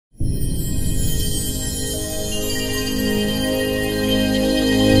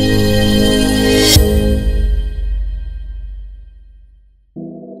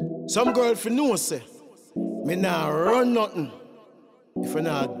Some girl fi know say me nah run nothing if you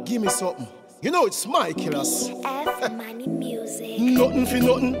nah give me something. You know it's my killers. bfmoneymusic. Nothing for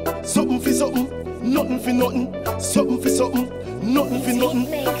nothing, something for something. Nothing for nothing, something for something. Nothing for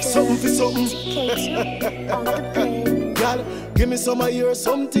nothing, something for something. TK2 on the bed. Girl, give me some of your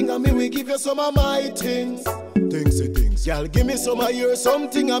something and me we give you some of my things. Things. Girl, give me some of your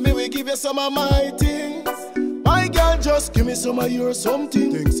something and me we give you some of my things. My girl, just give me some of your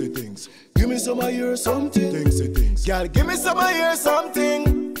something. Things. Give me some of your something. Things. Girl, give me some of your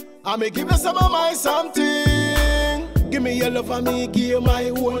something. I may give you some of my something. Give me your love and me give you my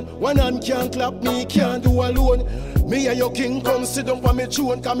own. One hand can't clap, me can't do alone. Me and your king come sit down for me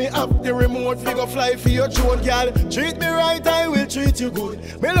tune. Cause me have the remote, figure fly for your throne. Girl, treat me right, I will treat you good.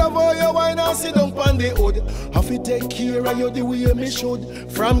 Me love how you wine and sit down on the hood. Have to take care of you the way me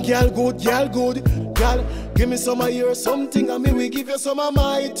should. From girl good. Girl, give me some of your something and me we give you some of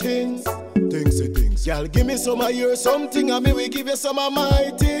my things. Things. Girl, give me some of your something and me we give you some of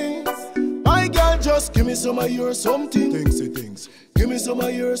my things. My girl, just give me some of your something. Things. Give me some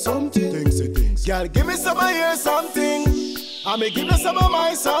of your something. Things. Girl, give me some of your something. I may give you some of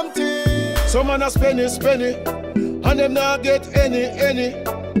my something. Some man a spend it, and them not get any.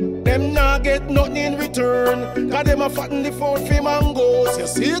 Them not get nothing in return. Cause them a fatten the food for mangoes. You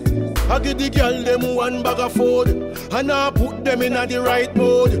see it? I give the girl them one bag of food, and I put them in the right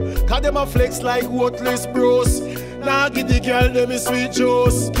mode. Cause them a flex like worthless bros. Now give the girl them a sweet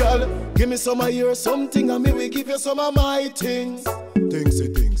juice. Girl, give me some of your something and me we give you some of my things.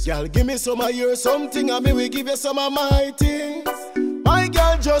 Things. Girl, give me some of your something and me we give you some of my things. My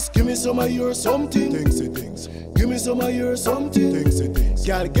girl, just give me some of your something. Things. Give me some of your something. Things.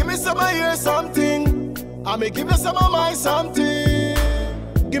 Girl, give me some of your something. I may give you some of my something.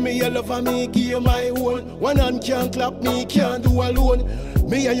 Give me your love and me give you my own. One hand can't clap, me can't do alone.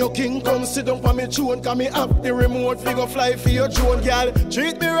 Me and your king come sit down for me tune. Cause me have the remote, figure fly for your drone. Girl,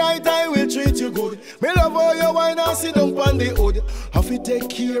 treat me right, I will treat you good. Me love how you wine and sit down on the hood. Have to take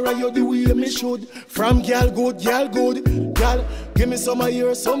care of you the way me should. From girl good. Girl, give me some of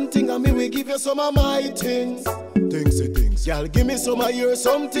your something and me we give you some of my things. Things. Girl, give me some of your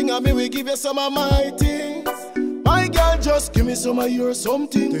something and me we give you some of my things. My girl, just give me some of your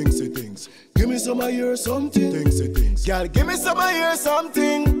something. Things. Give me some of your something. Things. Girl, give me some of your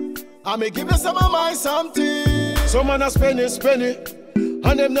something. I may give you some of my something. Some man a spend it,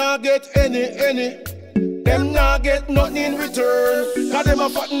 and them not get any. Them not get nothing in return. Cause them a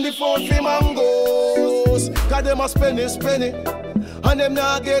fatten the food for mangoes. Cause them a spend it, and them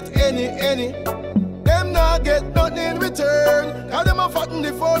not get any. Them not get nothing in return. Cause them a fatten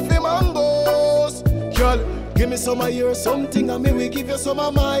the food for mangoes. Girl, give me some of your something and me we give you some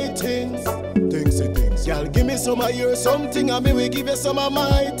of my things. Girl, give me some of your something and me we give you some of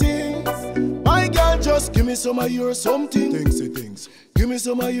my things. My girl, just give me some of your something. Give me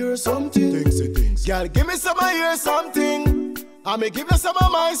some of your something. Girl, give me some of your something. I may give you some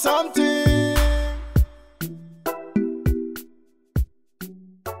of my something.